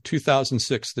 30th of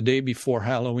 2006, the day before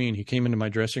Halloween, he came into my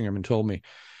dressing room and told me,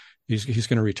 he's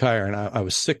going to retire. And I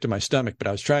was sick to my stomach, but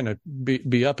I was trying to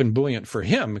be up and buoyant for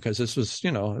him because this was,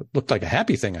 it looked like a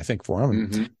happy thing, I think, for him.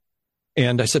 Mm-hmm.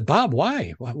 And I said, Bob,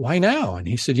 why now? And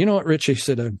he said, you know what, Rich? He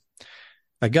said,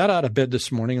 I got out of bed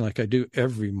this morning like I do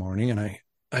every morning, and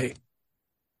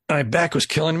my back was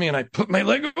killing me, and I put my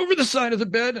leg over the side of the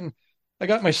bed, and I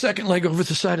got my second leg over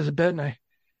the side of the bed, and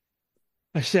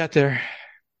I sat there,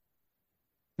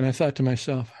 and I thought to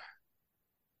myself,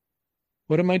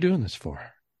 what am I doing this for?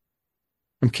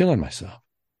 I'm killing myself.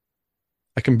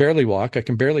 I can barely walk. I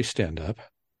can barely stand up.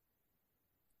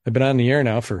 I've been on the air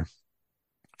now for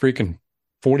freaking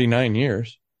 49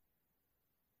 years.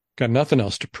 Got nothing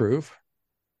else to prove.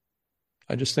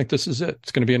 I just think this is it.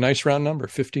 It's going to be a nice round number,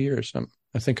 50 years.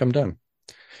 I think I'm done.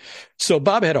 So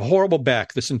Bob had a horrible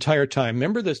back this entire time.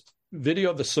 Remember this video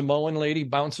of the Samoan lady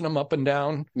bouncing him up and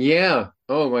down? Yeah.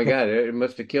 Oh, my God. It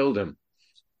must have killed him.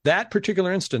 That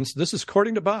particular instance, this is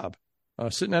according to Bob,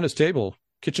 sitting at his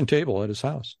kitchen table at his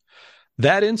house.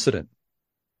 That incident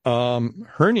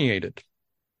herniated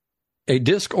a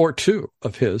disc or two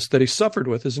of his that he suffered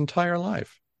with his entire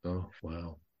life. Oh,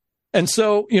 wow. And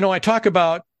so, I talk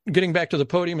about getting back to the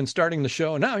podium and starting the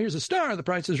show. And now here's a star. The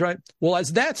Price is Right. Well,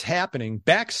 as that's happening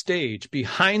backstage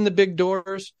behind the big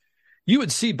doors, you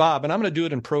would see Bob, and I'm going to do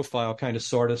it in profile kind of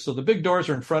sort of. So the big doors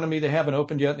are in front of me. They haven't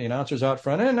opened yet. And the announcer's out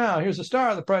front. And now here's the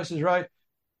star. The Price is Right.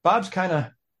 Bob's kind of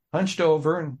hunched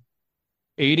over and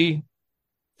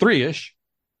 83-ish.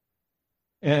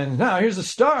 And now here's the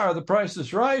star. The Price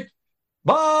is Right.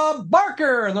 Bob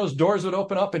Barker. And those doors would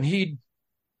open up and he'd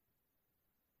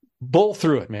bull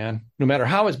through it, man. No matter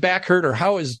how his back hurt or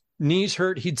how his knees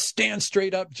hurt, he'd stand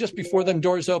straight up just before them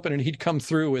doors open and he'd come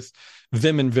through with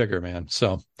vim and vigor, man.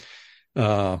 So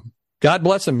God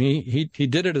bless him. He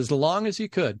did it as long as he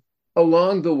could.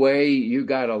 Along the way, you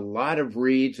got a lot of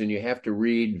reads and you have to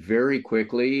read very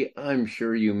quickly. I'm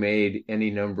sure you made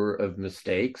any number of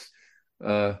mistakes.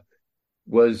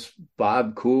 Was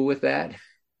Bob cool with that?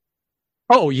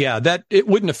 Oh, yeah, that it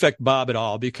wouldn't affect Bob at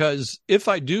all, because if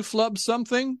I do flub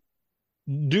something,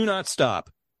 do not stop.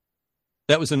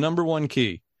 That was the number one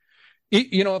key.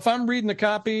 If I'm reading the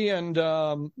copy and,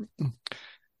 I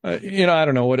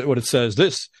don't know what it says.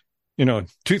 This,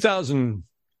 2000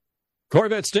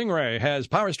 Corvette Stingray has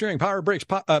power steering, power brakes,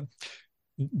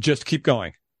 just keep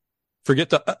going.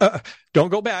 Forget don't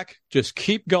go back. Just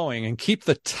keep going and keep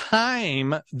the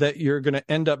time that you're going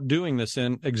to end up doing this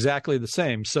in exactly the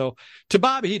same. So to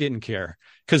Bob, he didn't care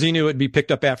because he knew it'd be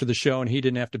picked up after the show and he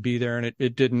didn't have to be there. And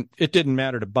it didn't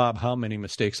matter to Bob how many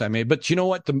mistakes I made. But you know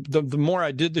what? The more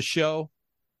I did the show,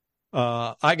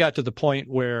 I got to the point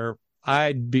where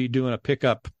I'd be doing a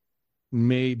pickup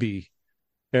maybe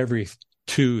every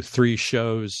 2-3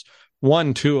 shows,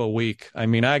 1-2 a week. I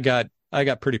mean, I got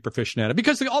pretty proficient at it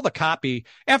because all the copy,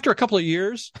 after a couple of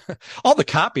years, all the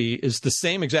copy is the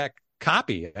same exact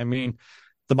copy. I mean,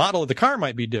 the model of the car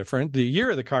might be different. The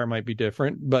year of the car might be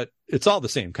different, but it's all the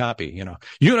same copy.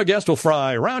 Guest will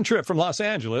fly round trip from Los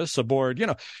Angeles aboard,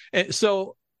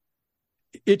 so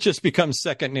it just becomes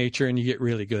second nature and you get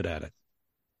really good at it.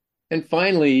 And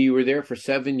finally, you were there for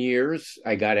 7 years.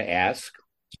 I got to ask.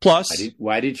 Plus,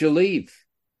 why did you leave?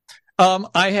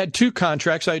 I had 2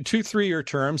 contracts. I had 2 3-year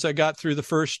terms. I got through the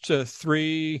first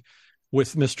 3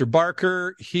 with Mr.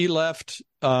 Barker. He left.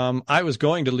 I was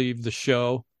going to leave the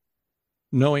show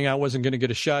knowing I wasn't going to get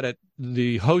a shot at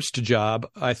the host job.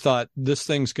 I thought this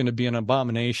thing's going to be an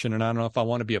abomination, and I don't know if I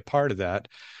want to be a part of that.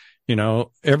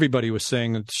 Everybody was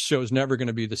saying that the show's never going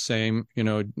to be the same.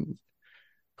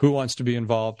 Who wants to be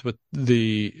involved with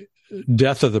the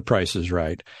death of The Price is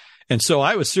Right? And so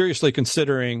I was seriously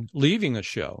considering leaving the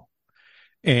show.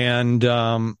 And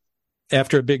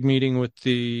after a big meeting with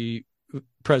the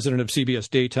president of CBS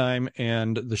Daytime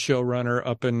and the showrunner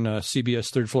up in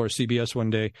CBS, third floor of CBS one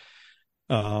day,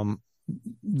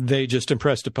 they just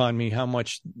impressed upon me how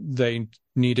much they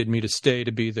needed me to stay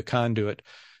to be the conduit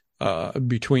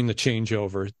between the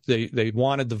changeover. They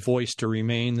wanted the voice to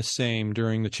remain the same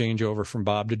during the changeover from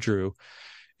Bob to Drew.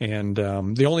 And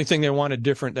the only thing they wanted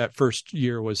different that first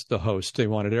year was the host. They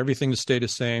wanted everything to stay the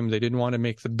same. They didn't want to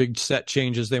make the big set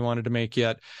changes they wanted to make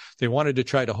yet. They wanted to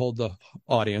try to hold the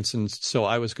audience. And so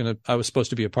I was supposed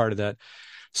to be a part of that.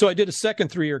 So I did a second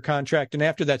 3-year contract. And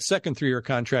after that second 3-year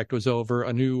contract was over,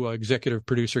 a new executive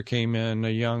producer came in, a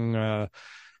young,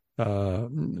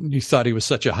 he thought he was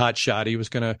such a hot shot. He was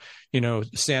going to,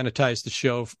 sanitize the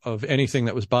show of anything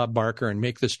that was Bob Barker and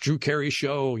make this Drew Carey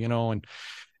show, and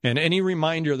And any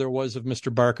reminder there was of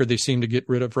Mr. Barker, they seemed to get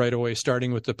rid of right away,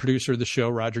 starting with the producer of the show,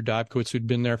 Roger Dobkowitz, who'd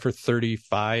been there for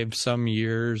 35 some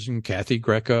years, and Kathy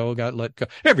Greco got let go.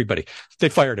 Everybody. They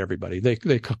fired everybody.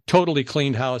 They totally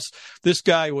cleaned house. This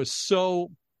guy was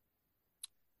so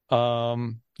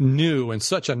new and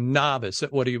such a novice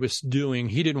at what he was doing.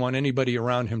 He didn't want anybody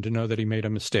around him to know that he made a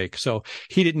mistake. So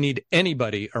he didn't need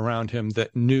anybody around him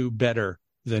that knew better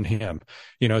than him.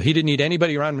 He didn't need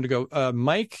anybody around him to go,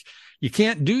 Mike, you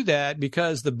can't do that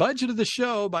because the budget of the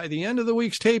show by the end of the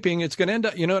week's taping, it's going to end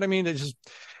up, you know what I mean?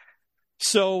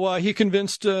 So he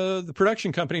convinced the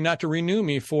production company not to renew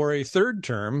me for a third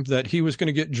term, that he was going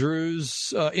to get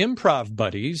Drew's improv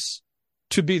buddies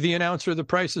to be the announcer of The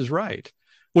Price is Right,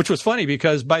 which was funny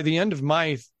because by the end of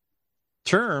my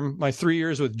term, my 3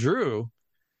 years with Drew,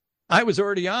 I was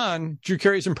already on Drew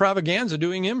Carey's Improvaganza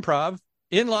doing improv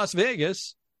in Las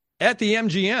Vegas at the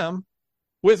MGM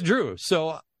with Drew.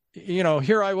 So,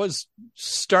 here I was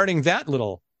starting that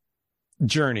little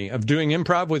journey of doing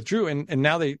improv with Drew. And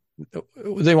now they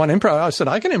want improv. I said,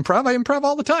 I can improv. I improv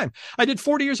all the time. I did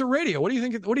 40 years of radio. What do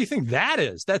you think that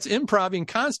is? That's improving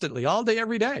constantly, all day,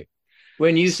 every day.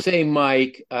 When you say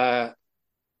Mike, I'm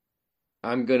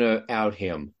going to out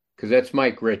him because that's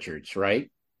Mike Richards, right?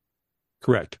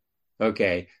 Correct.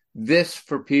 Okay. This,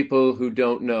 for people who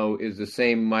don't know, is the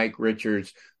same Mike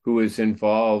Richards who was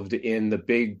involved in the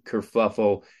big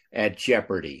kerfuffle at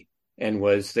Jeopardy and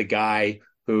was the guy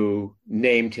who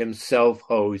named himself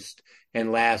host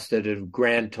and lasted a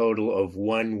grand total of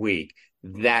 1 week.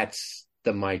 That's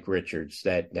the Mike Richards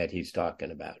that he's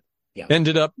talking about. Yeah.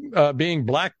 Ended up being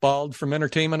blackballed from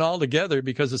entertainment altogether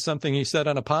because of something he said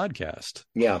on a podcast.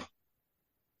 Yeah.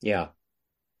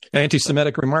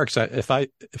 Anti-Semitic remarks, if I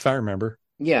remember.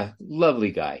 Yeah,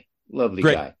 lovely guy. Lovely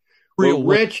Great. guy. Real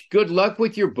well, Rich, good luck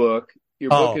with your book. Your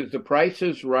book is The Price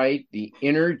is Right, The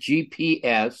Inner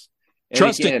GPS.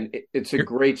 And it's a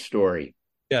great story.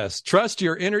 Yes, trust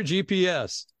your inner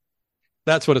GPS.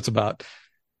 That's what it's about.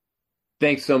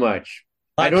 Thanks so much.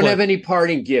 I don't have any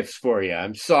parting gifts for you.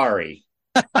 I'm sorry.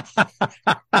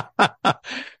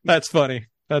 That's funny.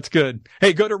 That's good.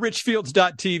 Hey, go to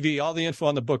richfields.tv. All the info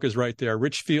on the book is right there.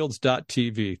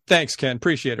 richfields.tv. Thanks, Ken.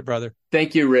 Appreciate it, brother.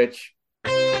 Thank you, Rich.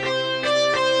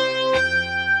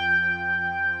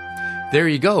 There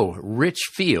you go, Rich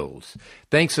Fields.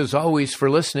 Thanks as always for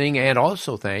listening, and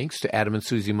also thanks to Adam and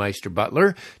Susie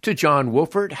Meister-Butler, to John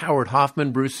Wolfert, Howard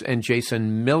Hoffman, Bruce and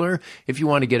Jason Miller. If you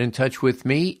want to get in touch with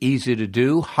me, easy to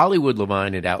do,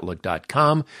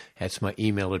 HollywoodLevine@Outlook.com. That's my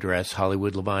email address,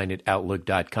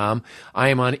 HollywoodLevine@Outlook.com. I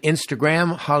am on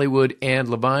Instagram, Hollywood and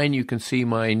Levine. You can see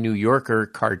my New Yorker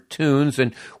cartoons,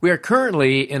 and we are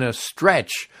currently in a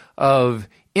stretch of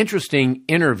interesting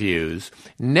interviews.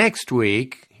 Next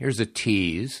week, here's a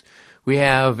tease, we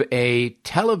have a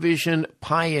television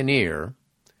pioneer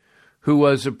who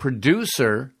was a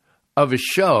producer of a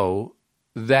show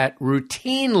that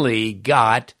routinely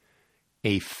got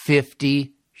a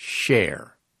 50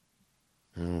 share.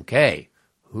 Okay,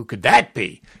 who could that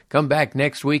be? Come back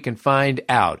next week and find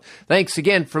out. Thanks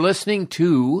again for listening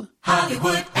to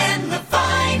Hollywood and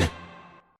Levine.